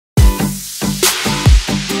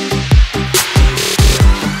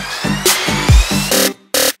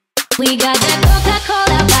We got that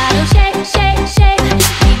Coca-Cola bottle, shake, shake, shake.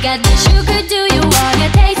 We got the sugar, do you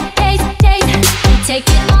wanna taste, taste, taste? We take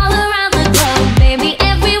it all around the globe, baby,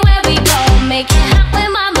 everywhere we go. Make it hot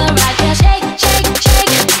when mama rock ya, shake, shake,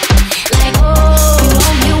 shake. Like, oh, you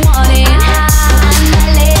know you want it.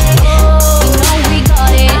 Andale, oh, you know we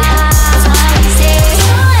got it. That's why we say,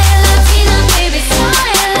 soy Latina, baby,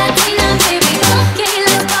 soy Latina, baby. Okay,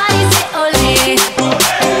 let's party, say ole.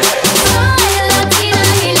 Soy Latina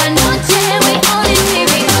y la noche we own it,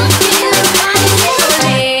 baby. Okay, let's party, say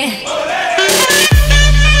ole.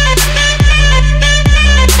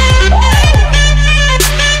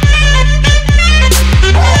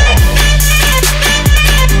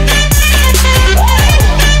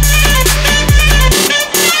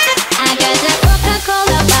 I got that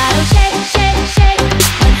Coca-Cola bottle, shake, shake, shake.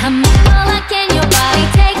 When I'm cola, can your body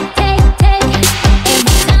take, take, take?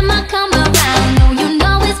 Every time I come around, no, you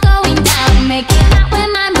know it's going down. Make it hot when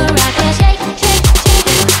my maraca, shake, shake, shake.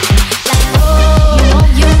 Like, oh, you know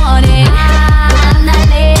you want it.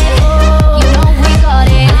 Andale, you know we got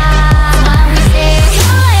it. That's why we say,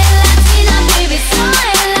 soy Latina, baby, soy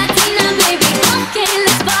Latina, baby. Okay,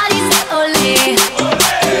 let's party, say ole.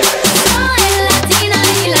 Soy Latina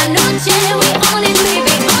y la noche we own it,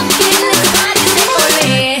 baby. Okay, let's party, say ole.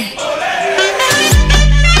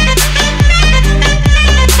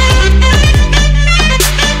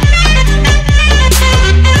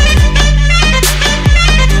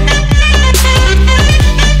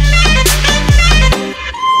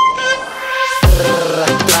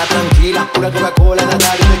 Tranquila, pura Coca-Cola,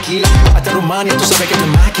 nada de tequila. Hasta Rumania, tú sabes que esto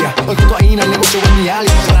es magia. Hoy cocaína, el negocio es mi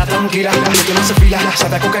alias. Tranquila, que no se fila.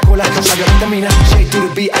 Sabe a Coca-Cola, sabe a vitamina. Shake to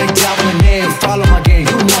the beat, I dial on the name. Follow my game,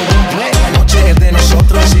 you know I'm play. La noche es de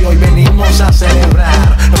nosotros y hoy venimos a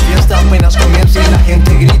celebrar. La fiesta apenas comienza y la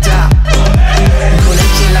gente grita. No le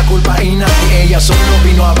echen la culpa a Ina, que ella solo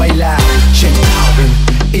vino a bailar. Shake, Alvin,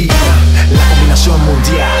 Ina, la combinación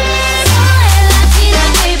mundial. Soy Latina,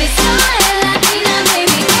 baby, soy Latina,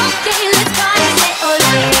 baby. Okay, let's party, say ole.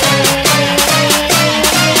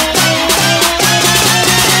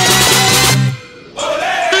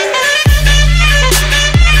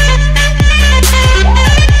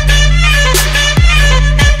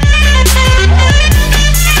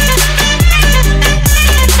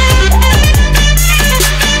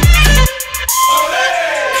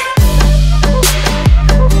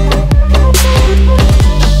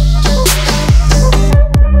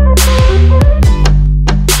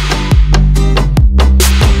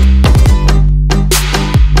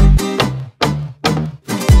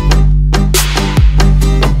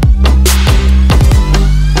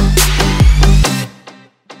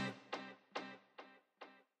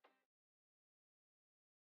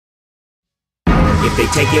 If they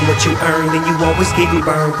taking what you earn, then you always getting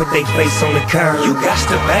burned. Put they face on the curb. You got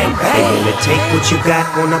to bang bang. They wanna take what you got,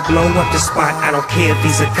 wanna blow up the spot. I don't care if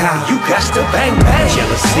he's a cop. You got to bang bang.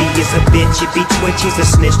 Jealousy is a bitch, it be twitch. He's a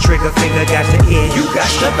snitch, trigger finger got the itch. You got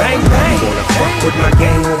to bang bang. You wanna fuck with my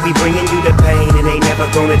gang, won't be bringing you the pain. It ain't never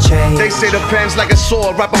gonna change. They say the pen's like a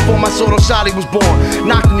sword. Right before my II.Sarah.II was born,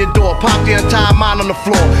 knocked on your door, popped the entire mind on the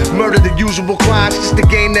floor. Murdered the usual crimes just to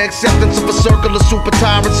gain the acceptance of a circle of super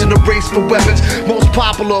tyrants in a race for weapons. Most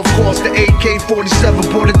popular, of course, the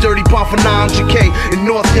AK-47. Bought a dirty bomb for 900K. In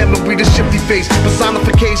North Yemen, we the shifty face.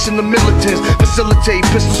 Personification of militants. Facilitate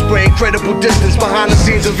pistol spray, incredible distance. Behind the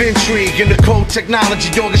scenes of intrigue in the cold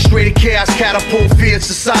technology. Orchestrated chaos, catapult feared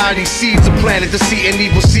society. Seeds the planet, deceit and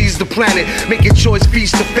evil seize the planet. Making choice,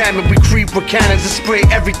 feast to famine. We creep with cannons and spray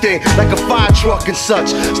everything like a fire truck and such.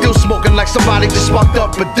 Still smoking like somebody just sparked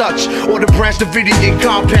up a Dutch. Or the Branch Davidian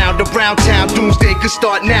compound, the Brown Town. Doomsday could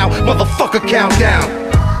start now. Motherfucker, countdown.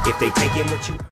 If they taking what you